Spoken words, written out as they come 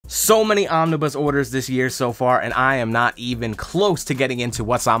So many omnibus orders this year so far, and I am not even close to getting into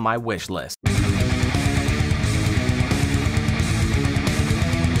what's on my wish list.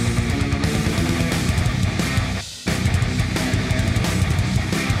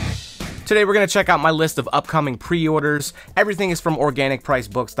 Today we're going to check out my list of upcoming pre-orders. Everything is from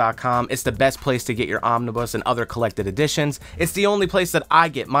organicpricebooks.com. It's the best place to get your omnibus and other collected editions. It's the only place that I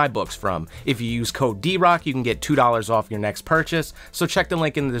get my books from. If you use code DROCK, you can get $2 off your next purchase. So check the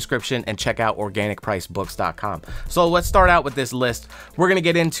link in the description and check out organicpricebooks.com. So let's start out with this list. We're going to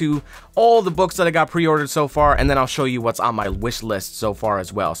get into all the books that I got pre-ordered so far, and then I'll show you what's on my wish list so far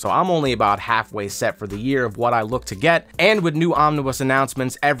as well. So I'm only about halfway set for the year of what I look to get, and with new omnibus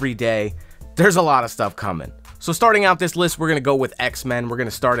announcements every day, there's a lot of stuff coming. So starting out this list, we're going to go with X-Men. We're going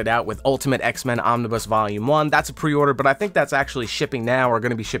to start it out with Ultimate X-Men Omnibus Volume 1. That's a pre-order, but I think that's actually shipping now or going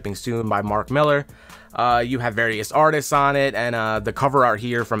to be shipping soon by Mark Millar. You have various artists on it, and the cover art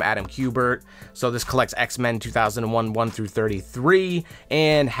here from Adam Kubert. So this collects X-Men 2001 1 through 33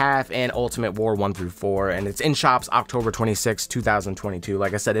 and Half and Ultimate War 1 through 4, and it's in shops October 26, 2022.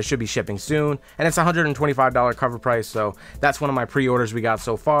 Like I said, it should be shipping soon, and it's $125 cover price, so that's one of my pre-orders we got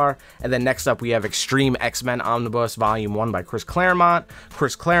so far. And then next up we have Extreme X-Men Omnibus Volume 1 by Chris Claremont.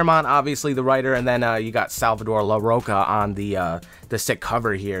 Chris Claremont, obviously the writer, and then you got Salvador La Roca on the sick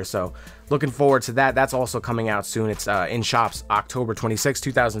cover here, so looking forward to that. That's also coming out soon. It's in shops October 26,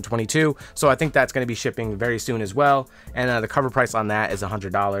 2022. So I think that's going to be shipping very soon as well. And the cover price on that is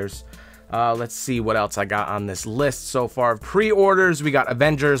 $100. Let's see what else I got on this list so far. Pre-orders, we got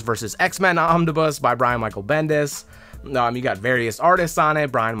Avengers versus X-Men Omnibus by Brian Michael Bendis. You got various artists on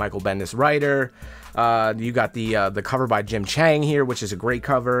it. Brian Michael Bendis, writer. You got the cover by Jim Chang here, which is a great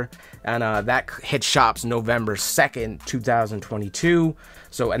cover, and that hit shops November 2nd, 2022.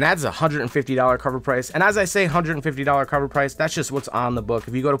 So, and that's a $150 cover price. And as I say, $150 cover price, that's just what's on the book.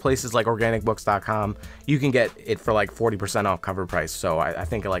 If you go to places like organicbooks.com, you can get it for like 40% off cover price. So I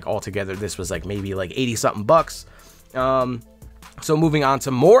think like altogether this was like maybe like 80 something bucks. So moving on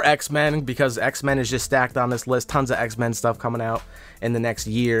to more X-Men, because X-Men is just stacked on this list. Tons of X-Men stuff coming out in the next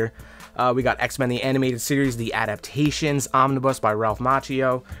year. We got X-Men the Animated Series, The Adaptations Omnibus by Ralph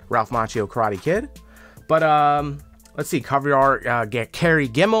Macchio Karate Kid. But let's see, cover art, Carrie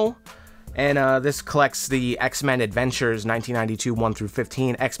Gimmel. And this collects the X-Men Adventures 1992 1 through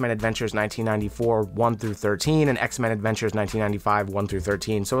 15, X-Men Adventures 1994 1 through 13, and X-Men Adventures 1995 1 through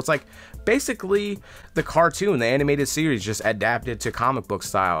 13. So it's like basically the cartoon, the animated series, just adapted to comic book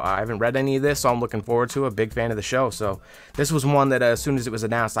style. I haven't read any of this, so I'm looking forward to it. Big fan of the show. So this was one that as soon as it was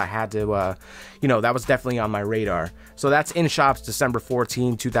announced, I had to, you know, that was definitely on my radar. So that's in shops December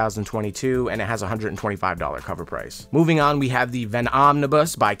 14, 2022, and it has a $125 cover price. Moving on, we have the Venom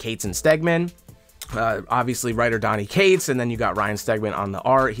Omnibus by Cates and Stegman. Obviously writer Donny Cates, and then you got Ryan Stegman on the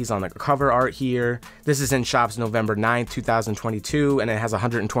art. He's on the cover art here. This is in shops November 9th, 2022, and it has a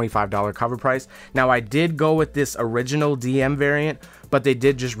 $125 cover price. Now I did go with this original DM variant, but they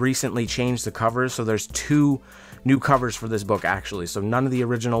did just recently change the covers, so there's two new covers for this book actually. So none of the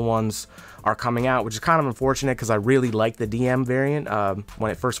original ones are coming out, which is kind of unfortunate because I really liked the DM variant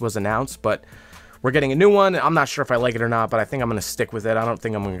when it first was announced, but we're getting a new one. I'm not sure if I like it or not, but I think I'm going to stick with it. I don't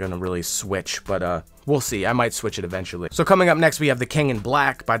think I'm going to really switch, but we'll see. I might switch it eventually. So coming up next, we have The King in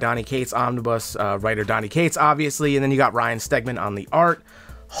Black by Donny Cates Omnibus, writer Donny Cates, obviously, and then you got Ryan Stegman on the art.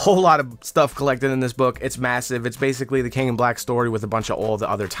 Whole lot of stuff collected in this book. It's massive. It's basically the King in Black story with a bunch of all the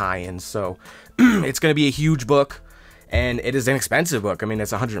other tie-ins. So it's going to be a huge book, and it is an expensive book. I mean,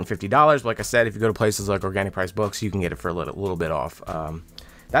 it's $150. But like I said, if you go to places like Organic Price Books, you can get it for a little bit off.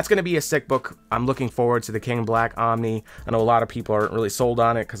 That's going to be a sick book. I'm looking forward to the King in Black Omni. I know a lot of people aren't really sold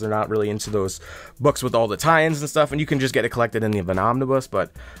on it because they're not really into those books with all the tie-ins and stuff, and you can just get it collected in the Omnibus,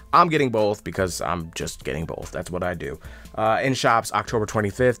 but I'm getting both because I'm just getting both. That's what I do. In shops October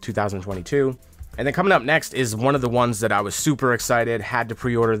 25th, 2022. And then coming up next is one of the ones that I was super excited, had to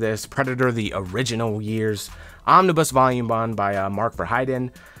pre-order this, Predator the Original Years Omnibus Volume 1 by Mark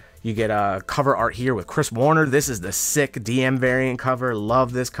Verheiden. You get cover art here with Chris Warner. This is the sick DM variant cover.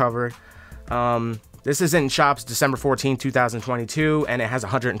 Love this cover. This is in shops December 14, 2022, and it has a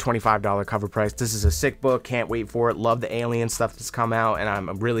 $125 cover price. This is a sick book. Can't wait for it. Love the alien stuff that's come out, and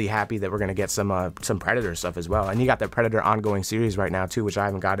I'm really happy that we're going to get some Predator stuff as well. And you got the Predator ongoing series right now, too, which I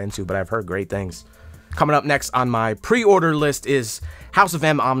haven't got into, but I've heard great things. Coming up next on my pre-order list is House of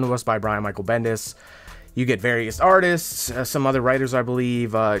M Omnibus by Brian Michael Bendis. You get various artists, some other writers, I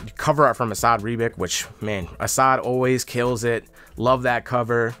believe. Cover art from Asad Ribic, which, man, Asad always kills it. Love that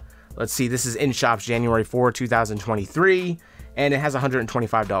cover. Let's see, this is in shops January 4, 2023. and it has a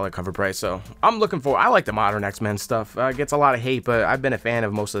 $125 cover price. So I'm looking for, I like the modern X-Men stuff. Gets a lot of hate, but I've been a fan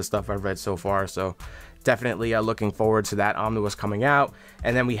of most of the stuff I've read so far, so definitely looking forward to that omnibus coming out.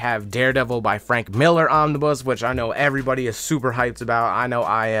 And then we have Daredevil by Frank Miller omnibus, which I know everybody is super hyped about. I know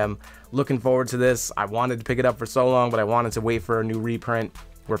I am looking forward to this. I wanted to pick it up for so long, but I wanted to wait for a new reprint.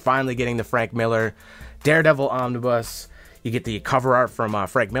 We're finally getting the Frank Miller Daredevil omnibus. You get the cover art from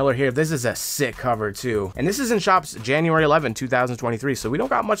Frank Miller here. This is a sick cover too. And this is in shops January 11, 2023. So we don't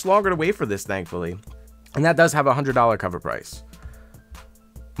got much longer to wait for this, thankfully. And that does have a $100 cover price.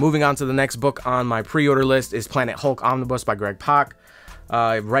 Moving on to the next book on my pre-order list is Planet Hulk Omnibus by Greg Pak.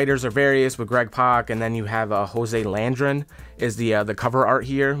 Writers are various with Greg Pak, and then you have Jose Landron is the cover art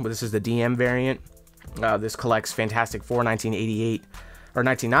here. This is the DM variant. This collects Fantastic Four 1988 or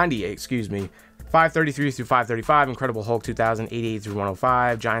 1998, excuse me. 533 through 535, Incredible Hulk 2088 through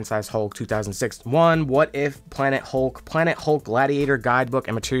 105, Giant Size Hulk 2006 1, What If, Planet Hulk Gladiator Guidebook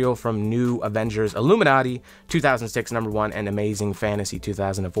and material from New Avengers Illuminati 2006 number 1, and Amazing Fantasy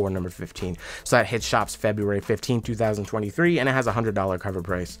 2004 number 15. So that hits shops February 15, 2023, and it has a $100 cover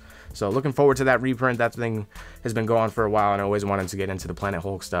price. So looking forward to that reprint. That thing has been going for a while, and I always wanted to get into the Planet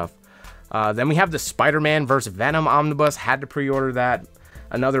Hulk stuff. Then we have the Spider-Man vs. Venom omnibus. Had to pre-order that.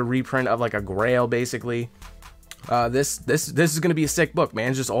 Another reprint of like a Grail, basically. This is gonna be a sick book,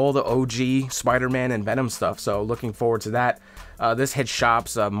 man. It's just all the OG Spider-Man and Venom stuff. So looking forward to that. This hits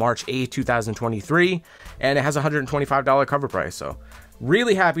shops March 8, 2023, and it has a $125 cover price. So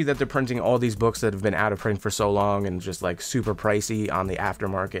really happy that they're printing all these books that have been out of print for so long and just like super pricey on the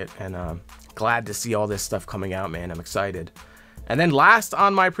aftermarket. And glad to see all this stuff coming out, man. I'm excited. And then last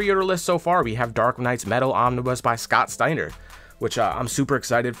on my pre-order list so far, we have Dark Knight's Metal Omnibus by Scott Steiner, which I'm super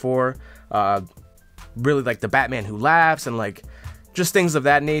excited for. Really like the Batman Who Laughs and like just things of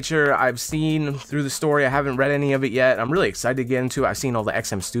that nature. I've seen through the story. I haven't read any of it yet. I'm really excited to get into it. I've seen all the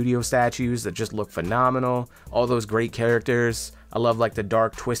XM Studio statues that just look phenomenal. All those great characters. I love like the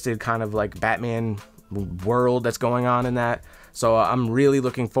dark, twisted kind of like Batman world that's going on in that. So I'm really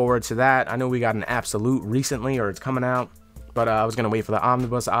looking forward to that. I know we got an Absolute recently, or it's coming out, but I was gonna wait for the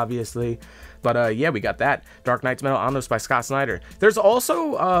omnibus, obviously. But yeah, we got that Dark Knight's Metal Omnibus by Scott Snyder. There's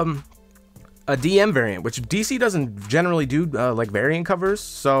also a DM variant, which DC doesn't generally do like variant covers.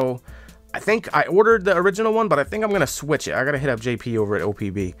 So I think I ordered the original one, but I think I'm gonna switch it. I gotta hit up JP over at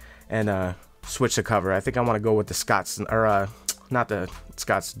OPB and switch the cover. I think I want to go with the Scott's, or not the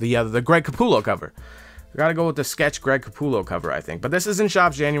Scott's, the Greg Capullo cover. I gotta go with the sketch Greg Capullo cover, I think. But this is in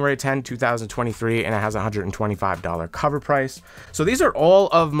shops January 10, 2023, and it has a $125 cover price. So these are all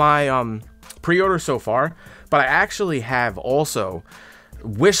of my pre-orders so far, but I actually have also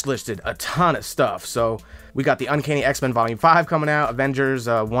wish listed a ton of stuff. So we got the Uncanny X-Men Volume 5 coming out, Avengers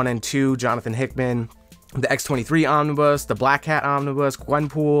 1 and 2, Jonathan Hickman, the X-23 Omnibus, the Black Cat Omnibus,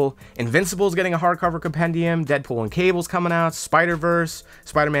 Gwenpool, Invincible's getting a hardcover compendium, Deadpool and Cable's coming out, Spider-Verse,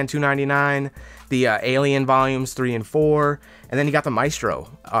 Spider-Man 299, the Alien Volumes 3 and 4, and then you got the Maestro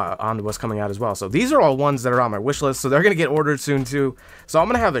Omnibus coming out as well. So these are all ones that are on my wish list, so they're going to get ordered soon too. So I'm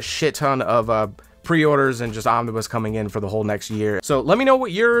going to have a shit ton of pre-orders and just omnibus coming in for the whole next year. So let me know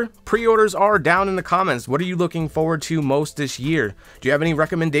what your pre-orders are down in the comments. What are you looking forward to most this year? Do you have any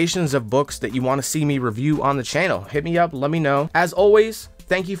recommendations of books that you want to see me review on the channel? Hit me up, let me know. As always,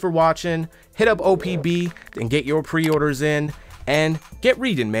 thank you for watching. Hit up OPB and get your pre-orders in, and get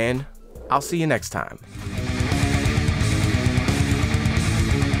reading, man. I'll see you next time.